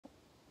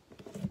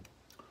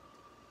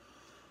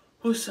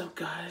What's up,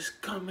 guys?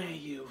 Come at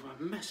you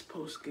from Mess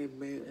Post Game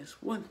Mail. It's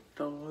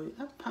 1:30.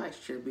 I probably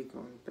should be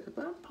going to bed,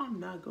 but I'm probably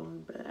not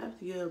going to bed. I have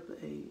to get up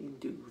at 8 and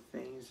do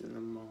things in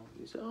the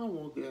morning. So I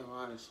won't get a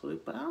lot of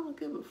sleep, but I don't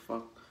give a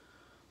fuck.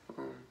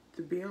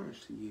 To be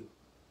honest with you,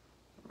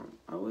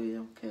 I really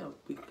don't care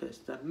because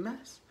the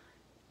Mets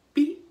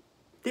beat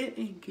the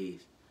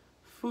Yankees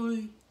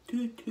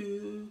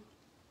 3-2.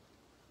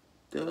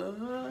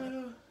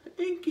 The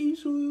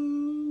Yankees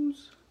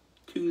lose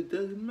to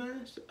the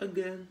Mets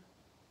again.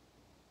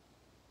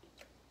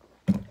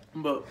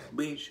 But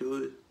being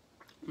sure,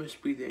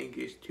 must be the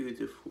Yankees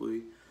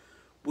 2-3.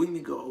 We need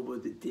to go over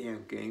the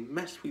damn game.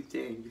 Mess with the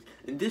Yankees.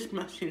 And this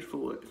message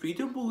for it. If you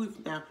don't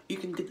believe now, you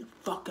can get the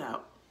fuck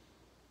out.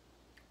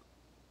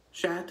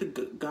 Shout out to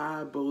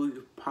God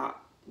Believe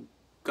Podcast.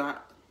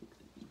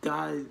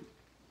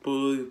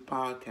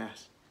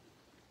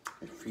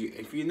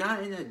 If you're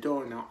not in that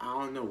door now,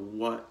 I don't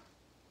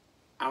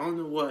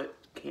know what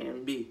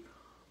can be.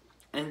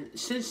 And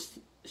since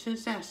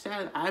that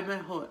Saturday, I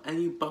haven't heard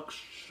any Bucks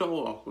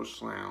show off or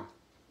slam.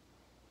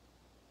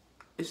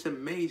 It's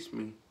amazed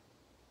me.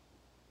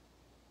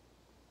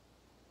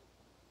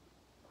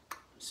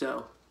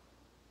 So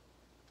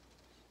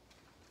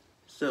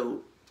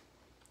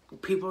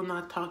people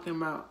not talking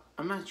about.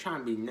 I'm not trying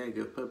to be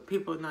negative, but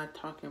people not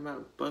talking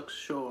about Bucks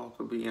show off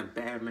or being a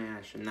bad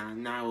match and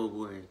now we're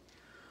winning.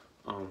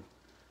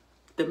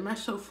 The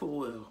Mets are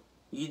for real.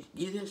 You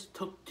just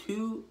took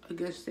 2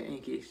 against the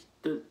Yankees.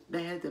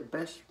 They had the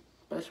best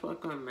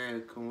record in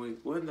American League.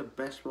 One of the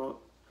best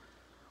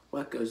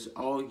records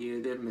all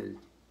year.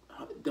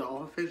 The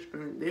offense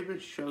they've been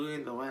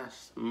struggling the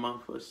last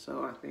month or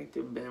so. I think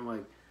they've been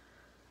like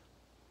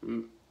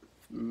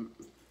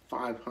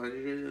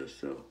 500 or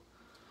so.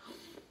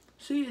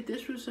 So yeah,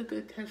 this was a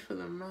good test for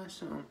the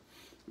Mets.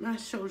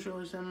 Mets social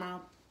was in my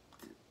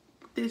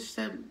put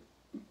 7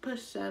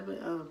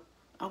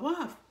 a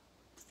lot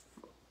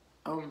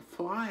of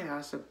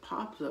flyouts that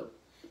popped up.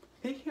 I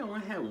think he only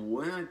had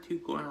 1 or 2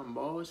 ground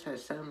balls, had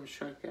 7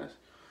 strikeouts.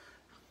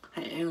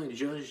 Had Aaron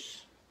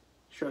Judge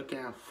struck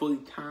out 3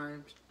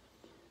 times.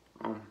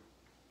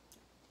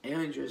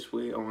 Aaron Judge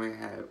only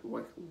had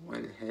like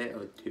 1 hit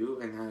or 2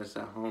 and has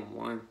a home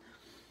run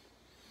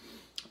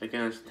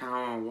against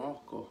Taiwan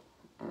Walker.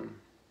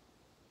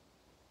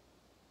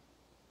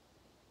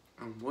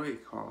 What do you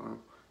call him?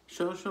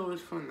 Social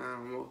is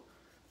phenomenal.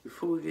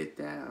 Before we get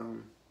that,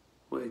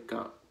 we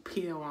got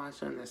Peter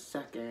Watson in the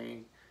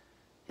second.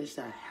 It's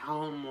a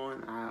home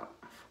run out.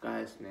 I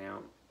forgot his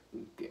name.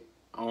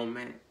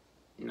 Omen,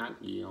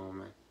 not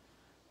Yeoman.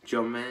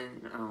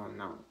 Joman. I don't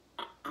know.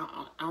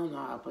 I don't know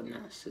how to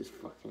pronounce his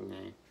fucking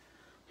name.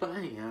 But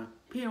anyhow,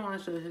 Peter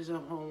Watson is a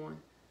home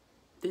run.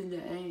 Then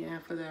the end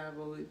after that, I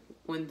believe,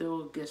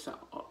 Wendell gets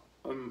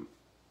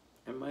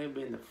it might have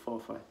been the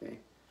 4th, I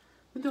think.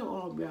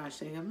 Wendell RBI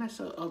saying a mess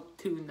up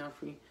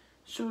 2-0.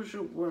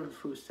 Social word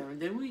for 7.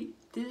 Then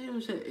it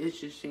was an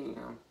interesting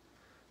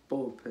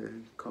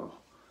bullpen call.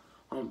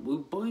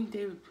 With Boyd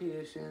David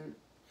Peterson,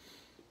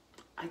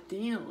 I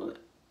didn't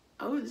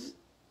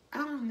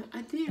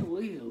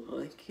really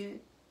like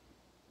it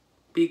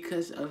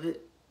because of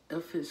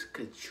his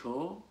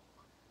control.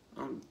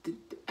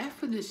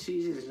 After the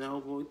season is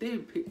over,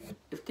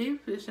 if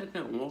David Peterson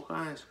can walk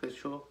on his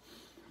control,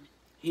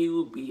 he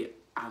will be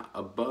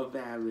above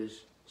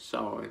average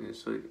solid in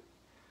this league.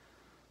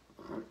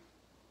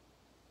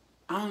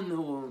 I don't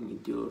know what we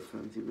do with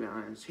him, to be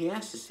honest. He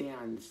has to stay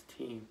on this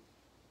team.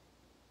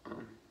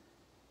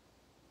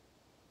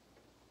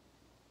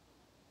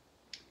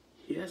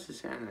 He has to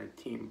stay on that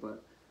team,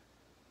 but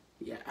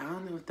yeah, I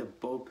don't know if the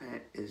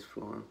bullpen is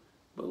for him,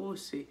 but we'll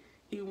see.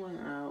 He went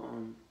out.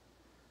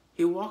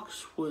 He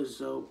walks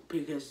Wizzo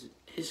because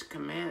his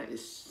command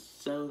is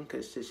so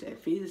inconsistent.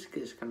 If he just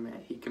gets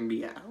command, he can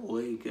be a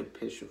really good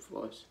pitcher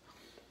for us.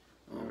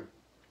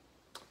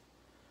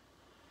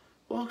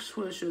 Walks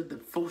Wizzo the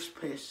first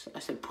pitch. I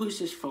said, please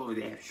just throw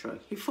the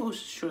strike. He throws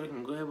the strike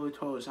and Gleyber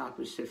towards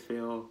opposite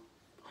field.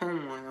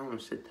 Home run,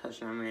 almost a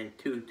touchdown, made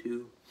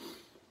 2-2.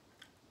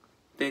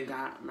 Then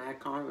got Matt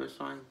Converse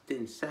on.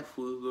 Then Seth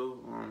Lugo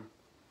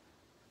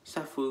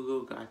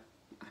got,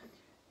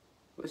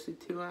 was it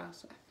 2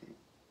 outs? I think.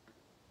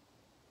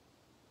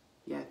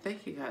 Yeah, I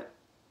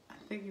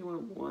think he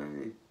went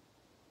 1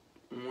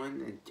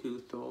 and 2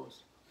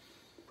 throws,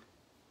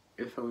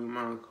 if I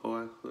remember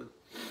correctly.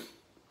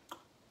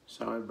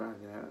 Sorry about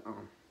that.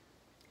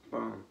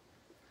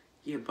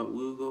 But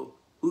Lugo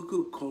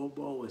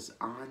Cobo was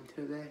on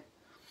today.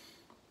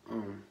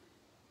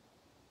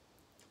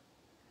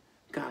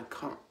 Got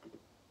caught.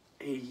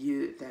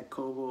 That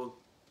Cobo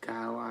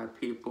got a lot of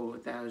people.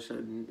 That was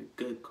a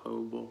good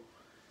Cobo.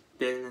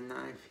 Then the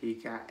 9th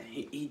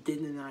he did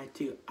the 9th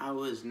too. I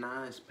was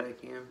not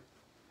expecting him.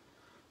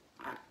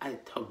 I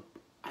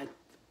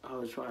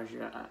was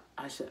watching.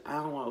 I said I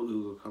don't want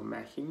Lugo to come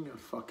back. He need to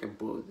fucking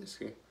blow this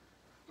game.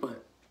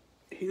 But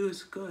he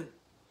was good.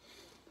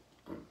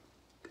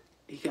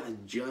 He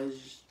got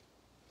judged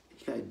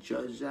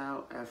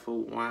out after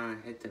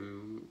one hit the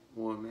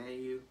more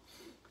Mayu.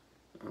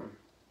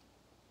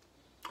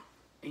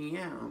 And And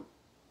yeah,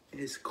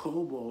 his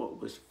cobalt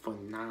was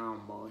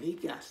phenomenal. He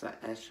got some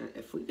extra.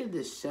 If we get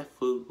this Seth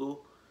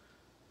Fugel,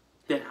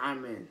 then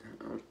I'm in.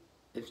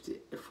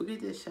 If we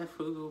get this Seth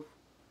Fugel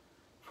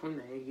from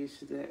the Yankees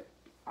today,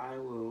 I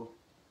will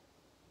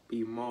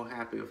be more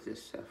happy with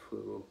this Seth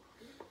Fugel.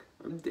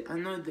 I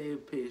know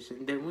Dave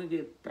Peterson. Then we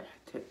get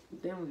back to.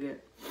 Then we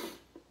get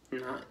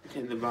not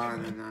to the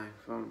bottom of the ninth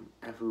from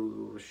after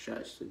Fugel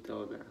shuts the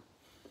door down.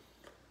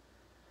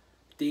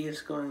 Didn't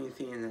score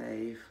anything in the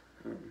eighth.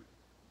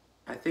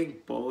 I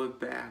think Bowler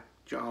back,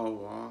 jaw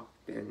walk,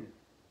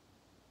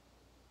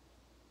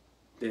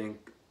 then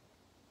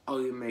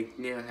Ollie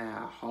McNeil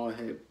had a hard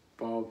hit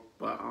ball,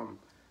 but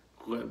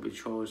Gleb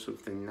Patrols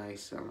with a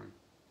nice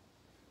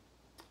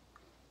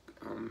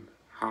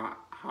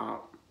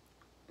hop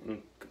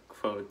and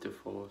forward to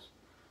force.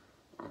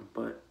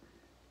 But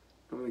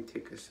let me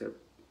take a sip.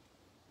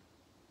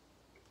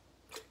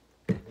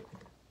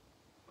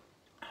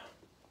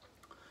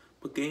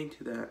 But getting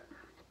to that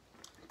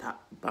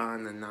top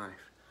bottom of the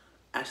ninth,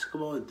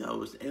 Escobar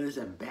doubles. It was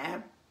a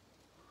bad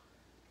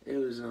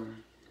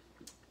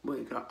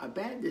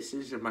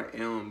decision by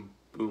Aaron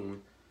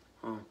Boone.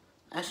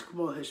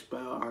 Escobar hit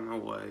spell on the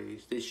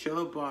ways. They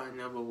showed bar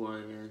another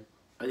way in.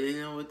 I don't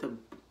know what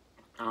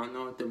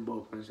the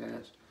bullpen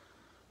says,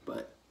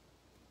 but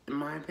in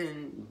my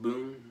opinion,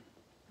 Boone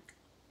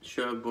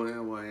showed bar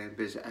away in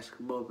because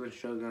Escobar been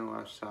struggling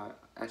left side.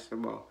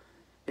 Escobar,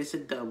 it's a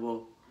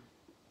double.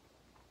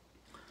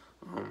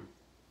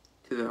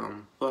 To the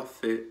left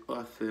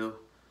field,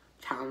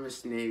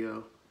 Thomas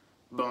Nago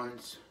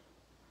Barnes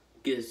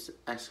gets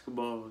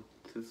Escobar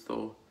to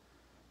throw.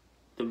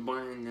 The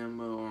blind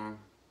number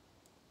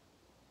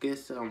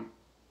gets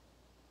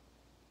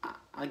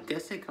I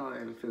guess they call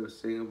it infield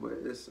single, but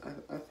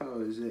I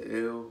thought it was an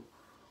ill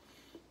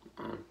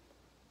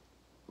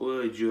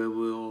with a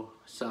dribble,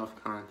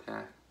 soft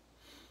contact.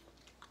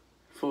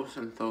 Force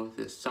and throw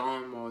to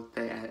Son Marte.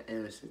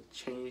 It was a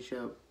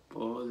changeup.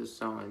 Below the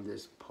song,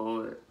 just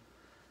pull it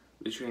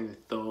between the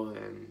throw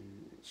and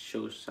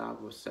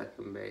shortstop or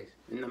second base.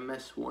 And the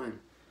Mets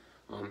win.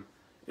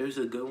 It was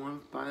a good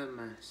one by the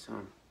Mets.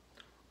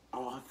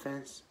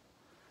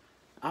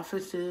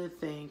 Offensive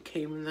thing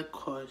came in the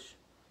clutch.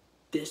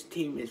 This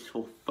team is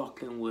for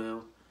fucking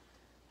will,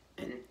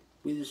 and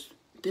this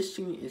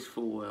team is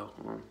for will.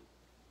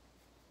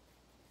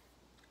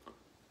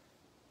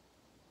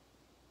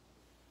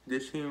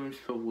 This team is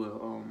for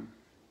will.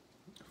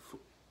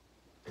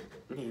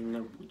 Need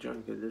another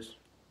drink of this.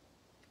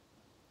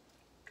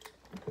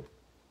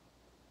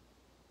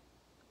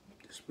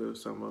 Spill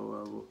some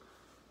level.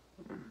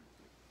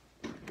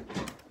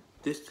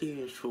 This team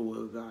is for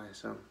real,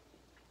 guys.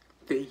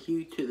 Thank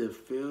you to the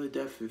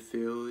Philadelphia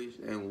Phillies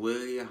and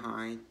Willie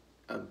Hine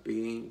of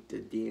being the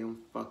damn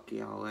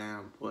fucking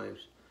Atlanta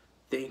Braves.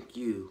 Thank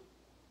you,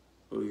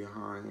 Willie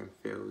Hine and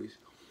Phillies.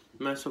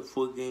 Mess up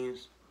 4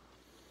 games.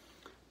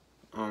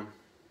 4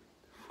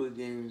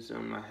 games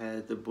I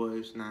had the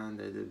Braves now in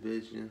the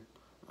division.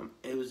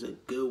 It was a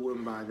good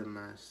win by the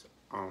Mets.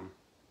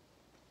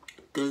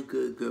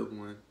 Good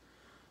win.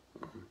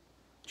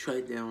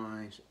 Trade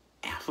deadlines.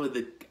 After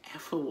the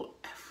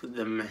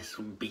Mets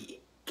will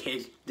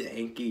catch the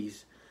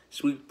Yankees,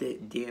 sweep the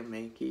damn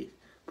Yankees.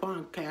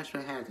 Paul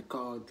Cashman had to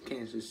call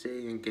Kansas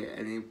City and get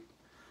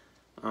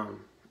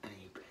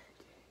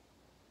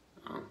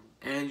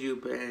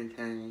Andrew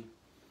Benintendi.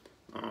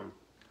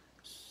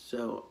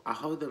 So I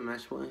hope the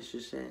Mets wins to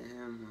send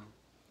him.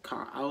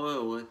 I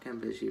will work him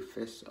because he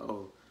fits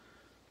old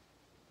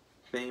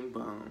thing,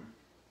 but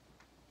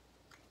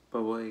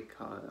what do you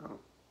call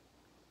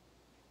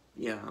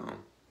it?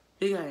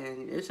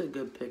 It's a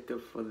good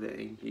pickup for the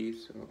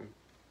Yankees.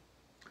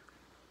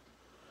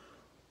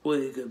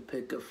 Really good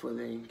pickup for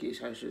the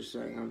Yankees, I should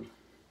say.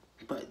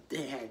 But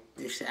they had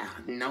this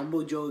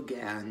number Joe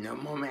Gal,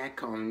 number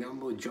Macomb,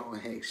 number Joe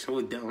Hicks. So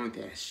done with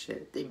that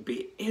shit.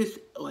 It's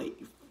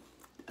like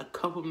a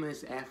couple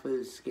minutes after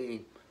this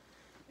game,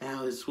 and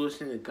I was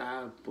listening to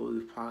Guy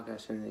Bully's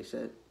podcast, and they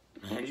said,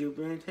 Andrew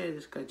Benintendi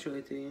just got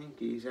traded to the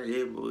Yankees. I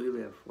didn't believe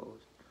it at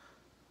first.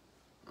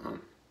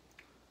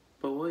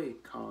 But what do you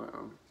call it?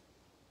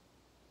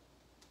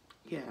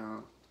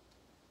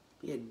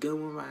 Good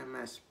one by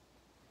Mets.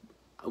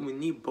 We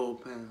need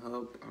bullpen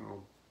help.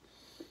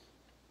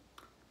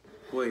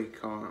 What do you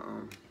call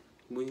it?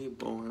 We need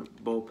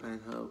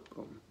bullpen help.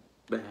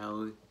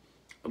 Badly.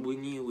 We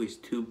need at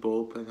least 2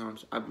 bullpen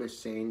arms. I've been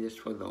saying this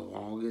for the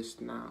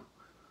longest now.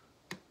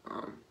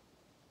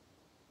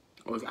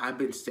 I've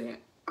been saying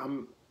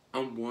I'm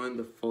one of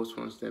the first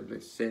ones that have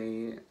been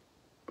saying it.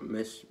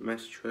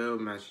 Mess Trail,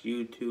 Mess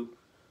YouTube.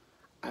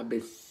 I've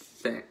been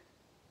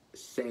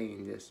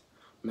saying this.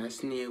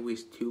 Mess need at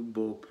least 2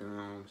 bullpen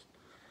arms.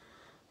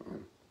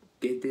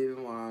 Get David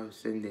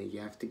Robinson, then you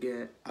have to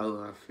get a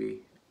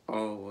lefty.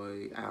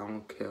 Always, I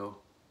don't care.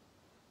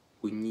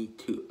 We need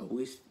to at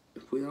least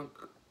let's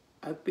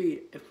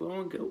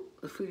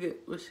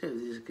say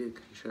this good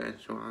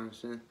contract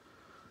Robinson.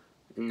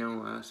 You know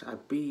what else?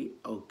 I'd be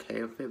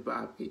okay with it, but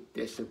I'd be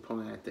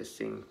disappointed at the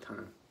same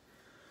time.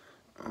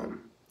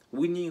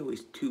 we need at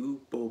least 2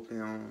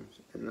 bullpen arms,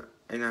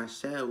 and I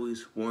said at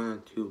least 1 or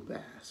 2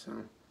 bats.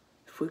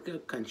 If we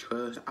get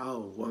Contreras, I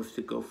would love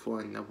to go for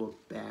another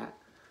bat.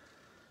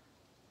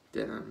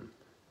 Then,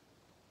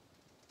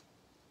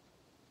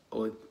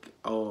 or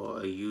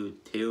a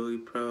utility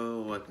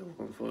pro, like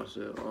a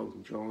Enforcer or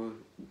John.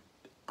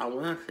 I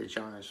went for the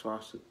Giants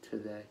roster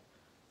today.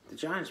 The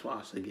Giants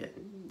roster again,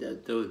 they're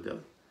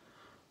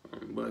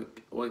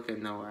like a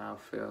no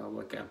outfield,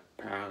 like a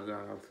power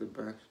guy off the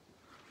bench.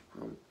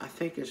 I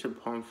think it's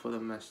important for the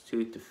Mets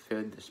too to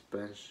fill this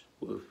bench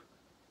with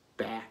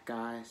back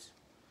guys,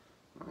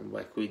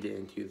 like we did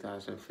in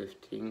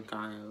 2015,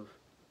 kind of.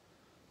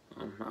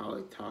 I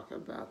already talked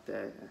about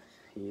that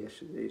in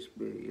yesterday's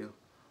video.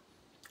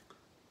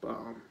 But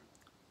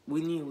we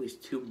need at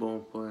least 2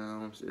 bullpen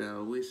arms and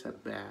at least a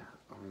bat.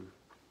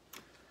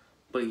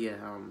 But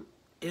yeah,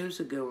 it was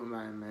a good one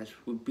by the Mets.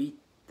 We beat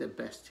the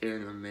best team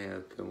in the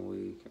American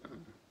League.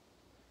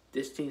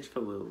 This team's for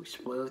real. We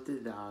split with the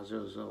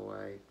Dodgers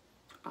away.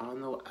 I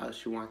don't know what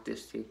else you want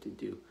this team to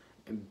do.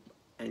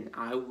 And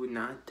I would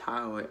not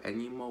tolerate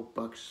any more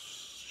Buck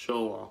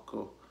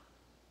Showalker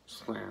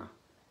slam.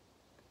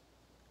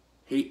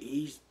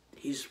 He's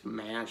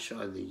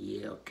manager of the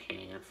year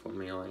can for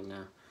me right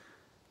now.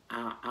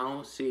 I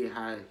don't see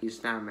how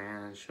he's not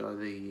manager of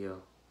the year.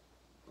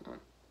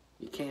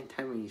 You can't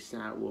tell me he's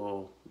not.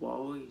 Well, I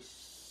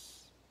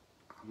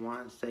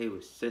want to say it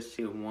was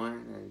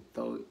 61 and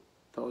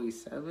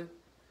 37.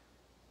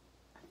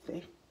 I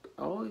think.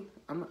 Oh,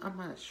 I'm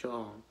not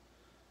sure.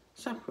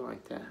 Something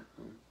like that.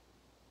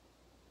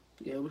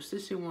 Yeah, it was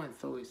 61 and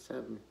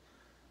 37.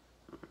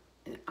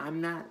 And I'm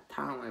not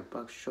tolerating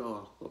Buck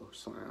Showalker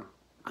slam.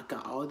 I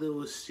got all the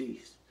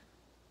receipts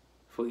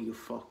for you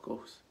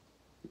fuckers.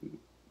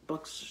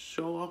 Buck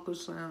Showalker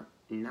slam,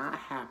 not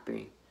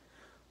happening.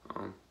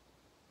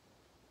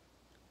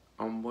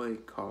 What do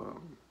you call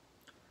him?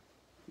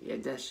 Yeah,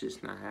 that's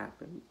just not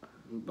happening.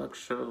 Buck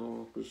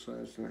Showalker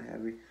slam's not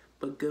happening.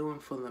 But good one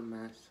for the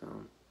Mets.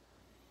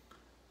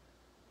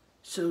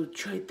 So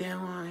trade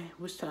deadline.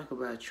 Let's talk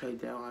about trade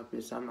deadline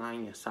because I'm not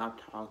gonna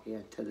stop talking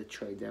until the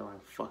trade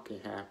deadline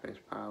fucking happens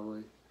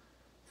probably.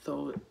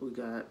 So we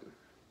got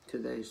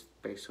today's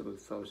basically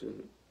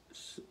Thursday,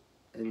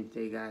 and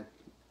they got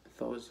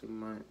Thursday,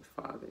 Monday,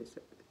 5 days.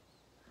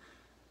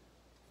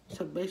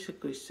 So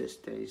basically 6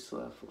 days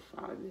left for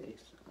 5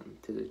 days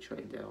to the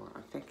trade deadline.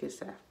 I think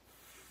it's at,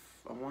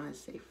 I want to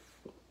say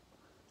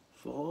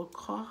 4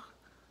 o'clock.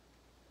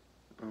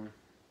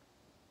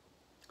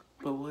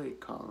 But what do you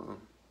call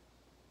them?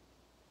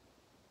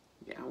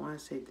 Yeah, I want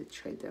to say the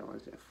trade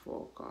deadline's at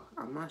 4 o'clock.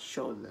 I'm not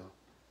sure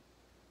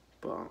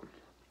though.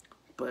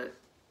 But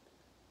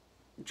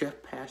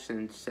Jeff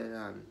Passan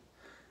said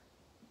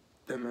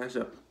the Mets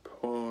are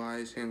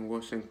polarizing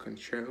Wilson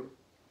Contreras.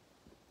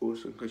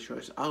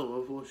 I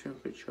love Wilson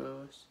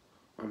Contreras.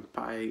 I'm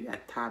probably a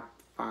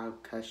top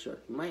 5 catcher.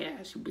 He might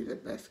actually be the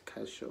best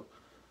catcher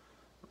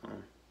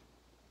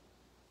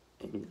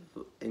in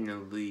the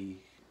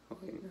league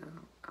right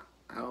now.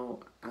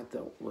 I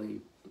don't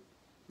really.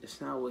 There's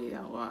not really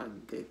a lot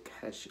of good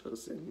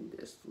catchers in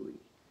this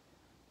league.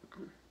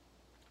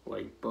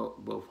 Like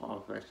both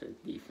offensive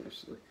and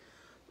defensively.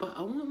 But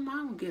I wouldn't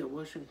mind getting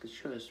Wilson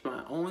Contreras.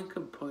 My only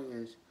complaint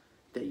is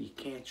that you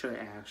can't trade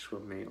Alex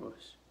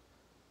Ramirez.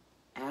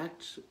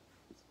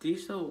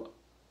 These are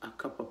a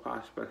couple of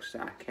prospects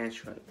that I can't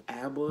trade.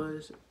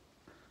 Alvarez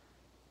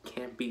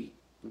can't be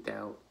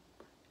dealt.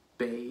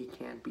 Bay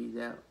can't be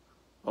dealt.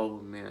 Or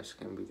Ramirez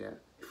can't be dealt.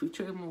 If we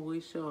trade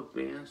Mauricio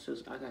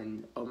Advances,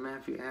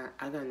 Matthew,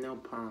 I got no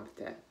problem with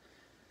that.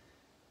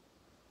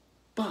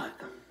 But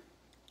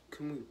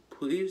can we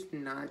please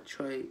not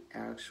trade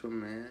Alex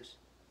Ramirez?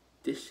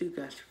 This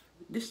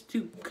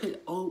dude could.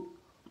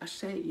 I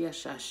say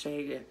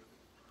it.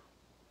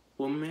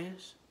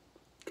 Ramirez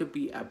could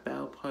be a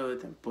better player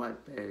than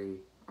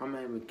Blackberry. I'm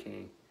Evan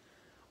King.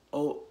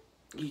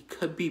 He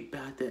could be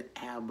better than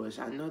Alvarez.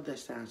 I know that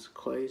sounds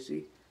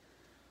crazy.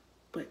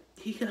 But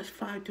he has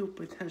 5-2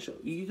 potential.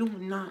 You do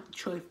not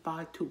trade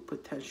 5-2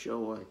 potential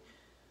away.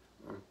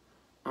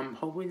 I'm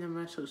hoping the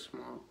Mets are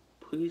smart.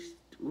 Please,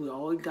 we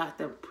already got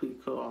that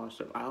Preco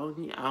also. I don't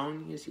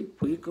need to see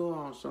Preco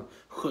also.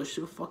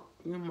 Christian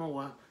fucking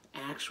Moa,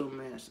 actual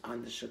Mets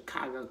on the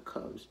Chicago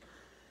Cubs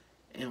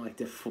in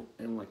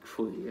like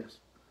 4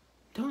 years.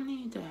 Don't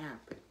need to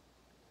happen.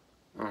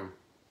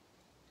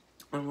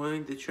 I'm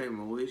willing to trade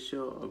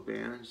Mauricio or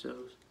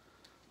Betanzos.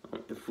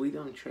 If we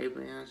don't trade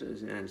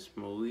Betanzos and it's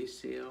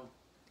Mauricio,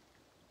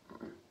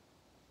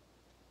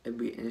 it'd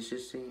be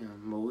interesting.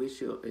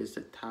 Mauricio is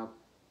the top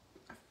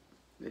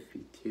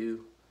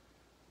 52.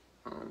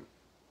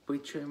 We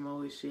trade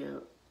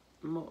Mauricio,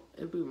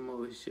 it'd be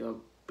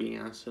Mauricio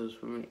Betanzos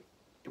for me.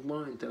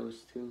 One of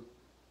those two.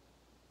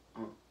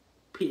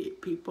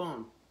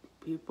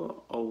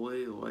 People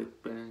already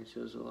like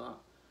Betanzos a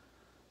lot.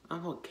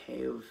 I'm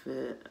okay with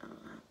it.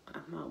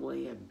 I'm not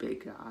really a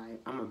big guy.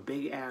 I'm a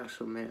big Alex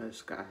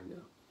Ramirez guy,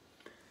 though.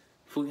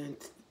 If we're going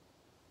to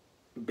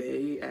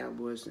Bay,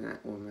 Alvarez, and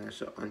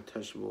Ramirez are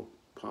untouchable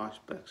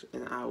prospects,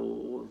 and I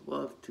would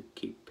love to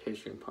keep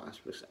pitching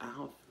prospects. I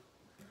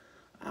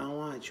don't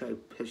want to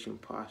trade pitching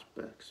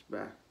prospects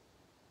back.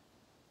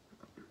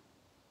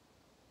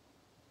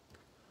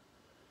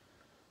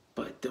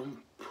 But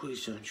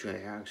please don't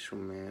trade actual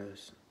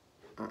Maris.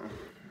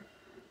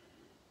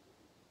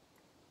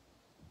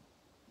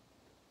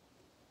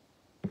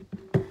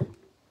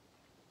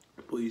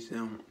 Please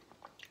don't.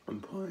 I'm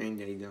praying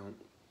they don't.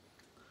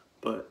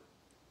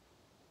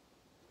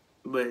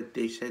 But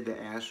they said the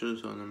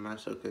Astros on the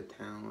Mexico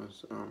town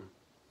was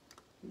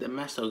the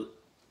Mexico.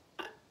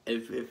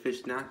 If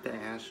it's not the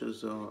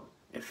Astros or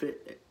if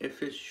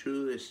it's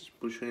true, it's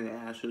between the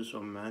Astros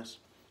or Mets.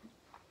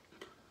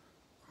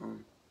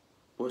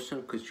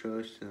 Wilson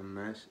Contreras to the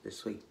Mets,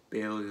 it's like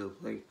barely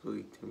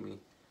likely to me.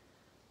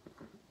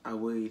 I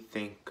really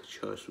think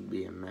Contreras would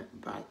be a Met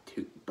by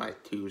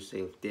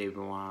Tuesday with David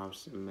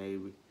Robinson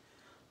maybe.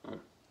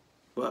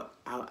 But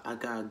I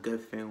got a good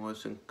feeling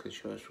Wilson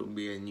Contreras will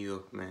be a New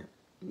York Met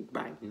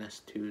by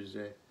next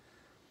Tuesday.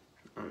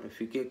 If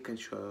you get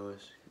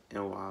Contreras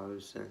and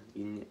Robinson,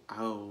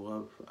 I would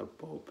love a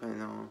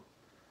bullpen on.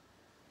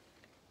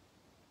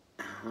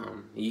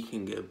 You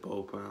can get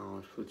bullpen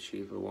arms for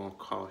cheap. It won't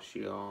cost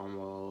you arm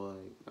or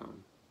like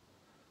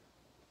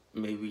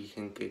maybe you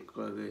can get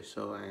Gregory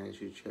Soto and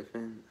Andrew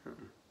Griffin.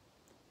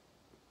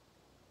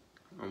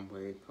 What do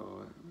you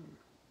call it?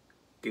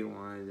 Get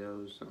one of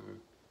those.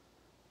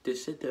 They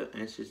said there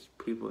are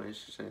people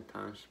interested in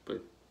times,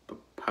 but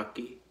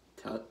Pucky,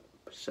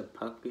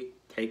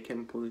 take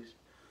him please.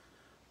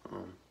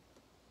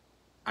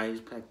 I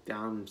expect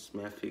Dom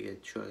Smith to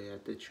get traded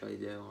at the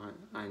trade deadline.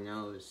 I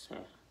know it's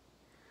sad.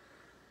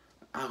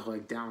 I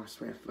like Dom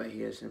Smith, but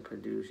he isn't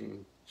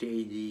producing.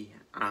 JD,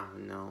 I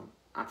don't know.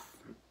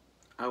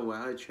 I would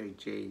rather trade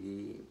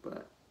JD,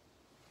 but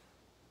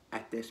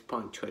at this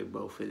point, trade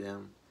both of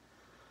them.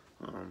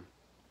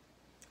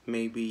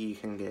 Maybe you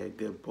can get a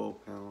good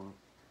bullpen.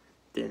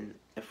 Then,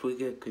 if we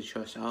get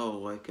Contreras, I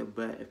would like it,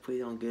 but if we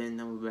don't get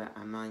another bat,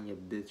 I'm not your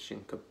bitch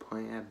and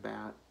complain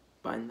about.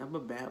 But another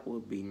bat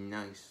would be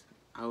nice.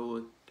 I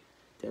would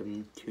have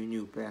 2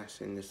 new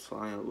bats in this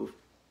lineup with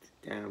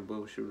Dan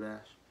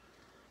Bosherbash.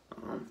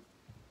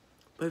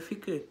 But if you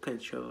get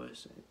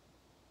Contreras,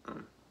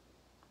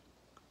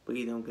 but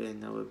you don't get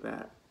another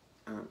bat,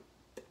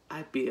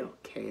 I'd be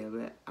okay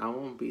with it. I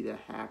won't be the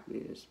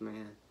happiest,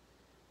 man.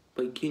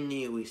 But you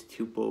need at least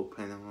 2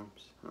 bullpen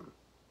arms.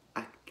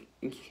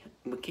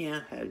 We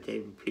can't have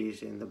David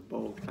Peterson in the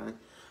bullpen.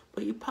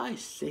 But he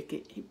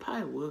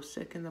probably will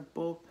sick in the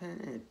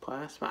bullpen and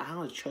plasma. I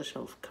don't trust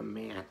him with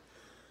command.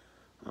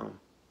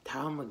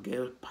 Tyler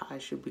McGill probably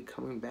should be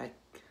coming back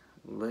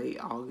late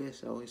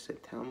August, early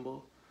September.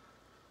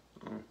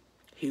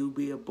 He'll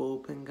be a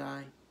bullpen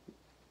guy,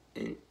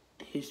 and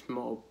he's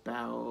more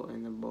battle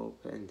in the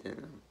bullpen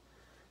than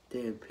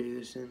David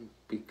Peterson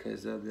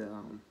because of the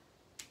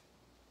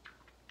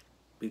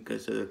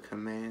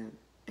command,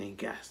 and he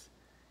got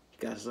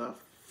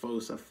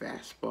throws a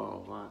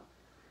fastball a lot.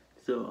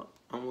 So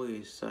I'm really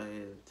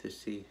excited to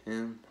see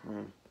him.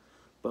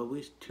 But at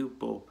least 2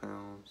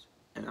 bullpens,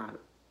 and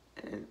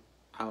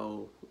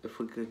if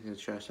we could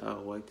Contreras, I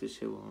would like to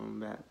see one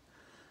back.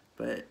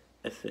 But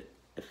if it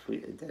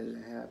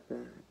doesn't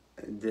happen,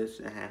 it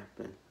doesn't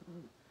happen.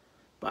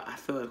 But I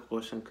feel like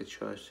Wilson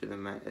Contreras to the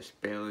Met is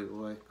barely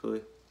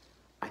likely.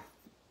 I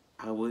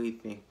really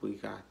think we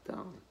got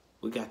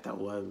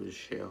that leverage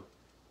here.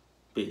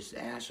 Because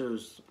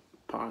Astros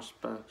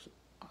prospects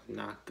are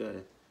not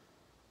good.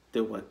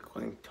 They're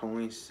like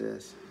Tony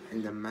says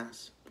in the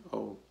Mets.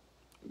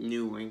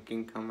 New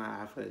Lincoln come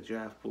out after the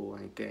draft pool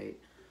and gate.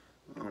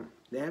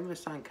 They haven't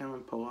signed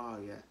Kevin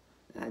Pillar yet.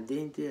 And I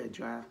didn't do a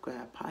draft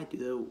grab. I probably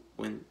do it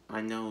when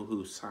I know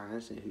who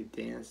signs and who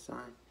didn't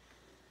sign.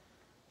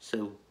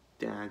 So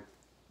then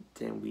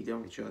we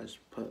don't judge.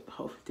 But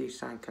hopefully they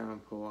sign Kevin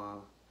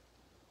Pillar.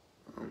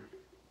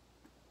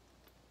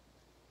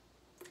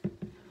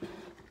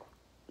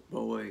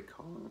 What do you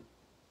call him?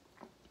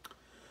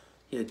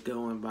 Yeah,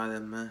 going by the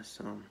Mets.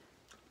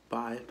 But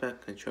I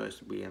expect Contreras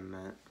to be a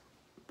Met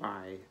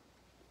by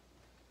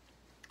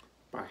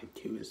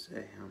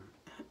Tuesday.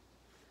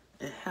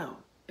 And hell,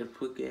 if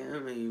we get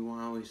him and you want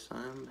to always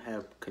sign him,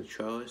 have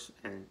Contreras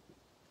and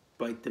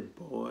bite the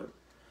board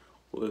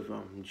with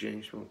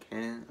James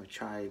McCann or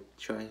try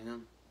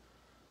him.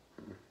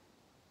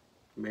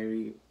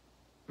 Maybe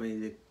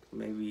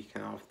you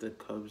can off the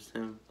Cubs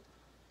him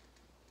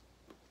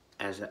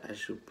as an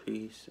extra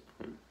piece.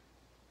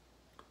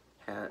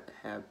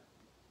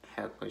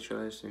 Have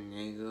Contreras and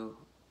Nego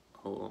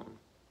or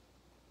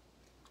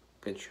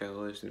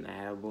Contreras and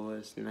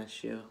Alvarez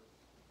next year.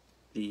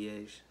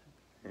 DH.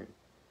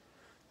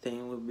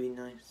 Thing would be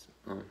nice.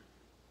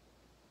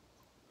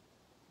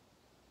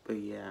 But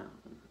yeah,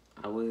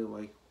 I really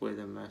like where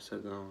the Mets are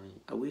going.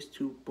 At least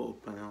 2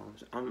 bullpen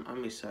arms.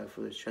 I'm excited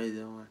for the trade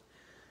deadline.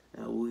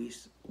 At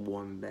least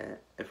 1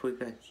 bat. If we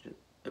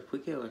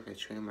get like a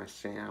trade, my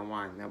saying I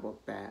want another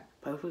bat.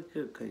 But if we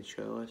get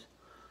Contreras,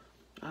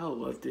 I would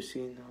love to see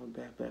another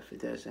bat. But if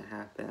it doesn't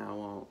happen, I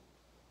won't.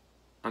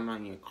 I'm not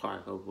gonna cry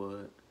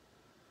over it.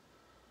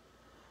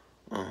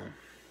 Um,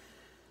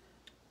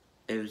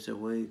 it was a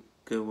really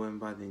good win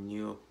by the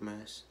New York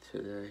Mets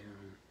today.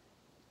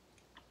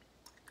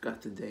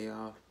 Got the day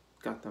off.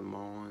 Got the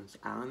Marlins.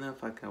 I don't know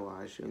if I can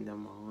watch the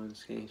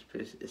Marlins games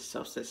because it's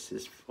so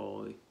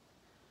successful.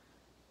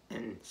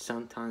 And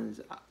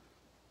sometimes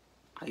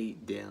I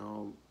eat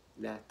down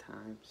that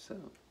time, so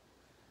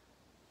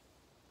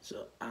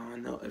I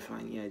don't know if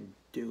I need to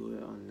do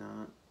it or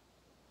not.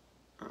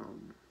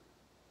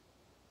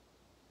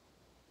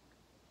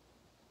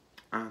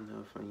 I don't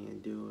know if I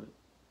need to do it.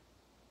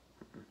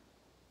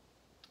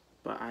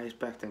 But I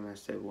expect them to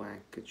say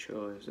win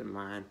controllers, in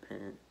my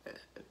opinion.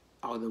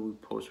 All the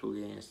reports were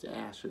against the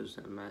Astros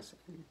and Mets,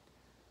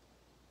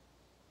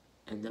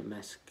 and the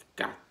Mets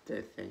got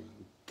their thing.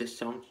 Just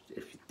don't,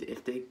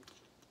 if they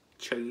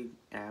trade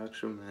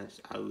Alex Mets,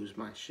 I lose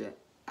my shit.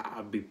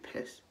 I'll be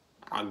pissed.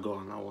 I'll go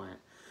on a win.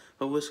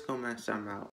 But what's going to mess them out?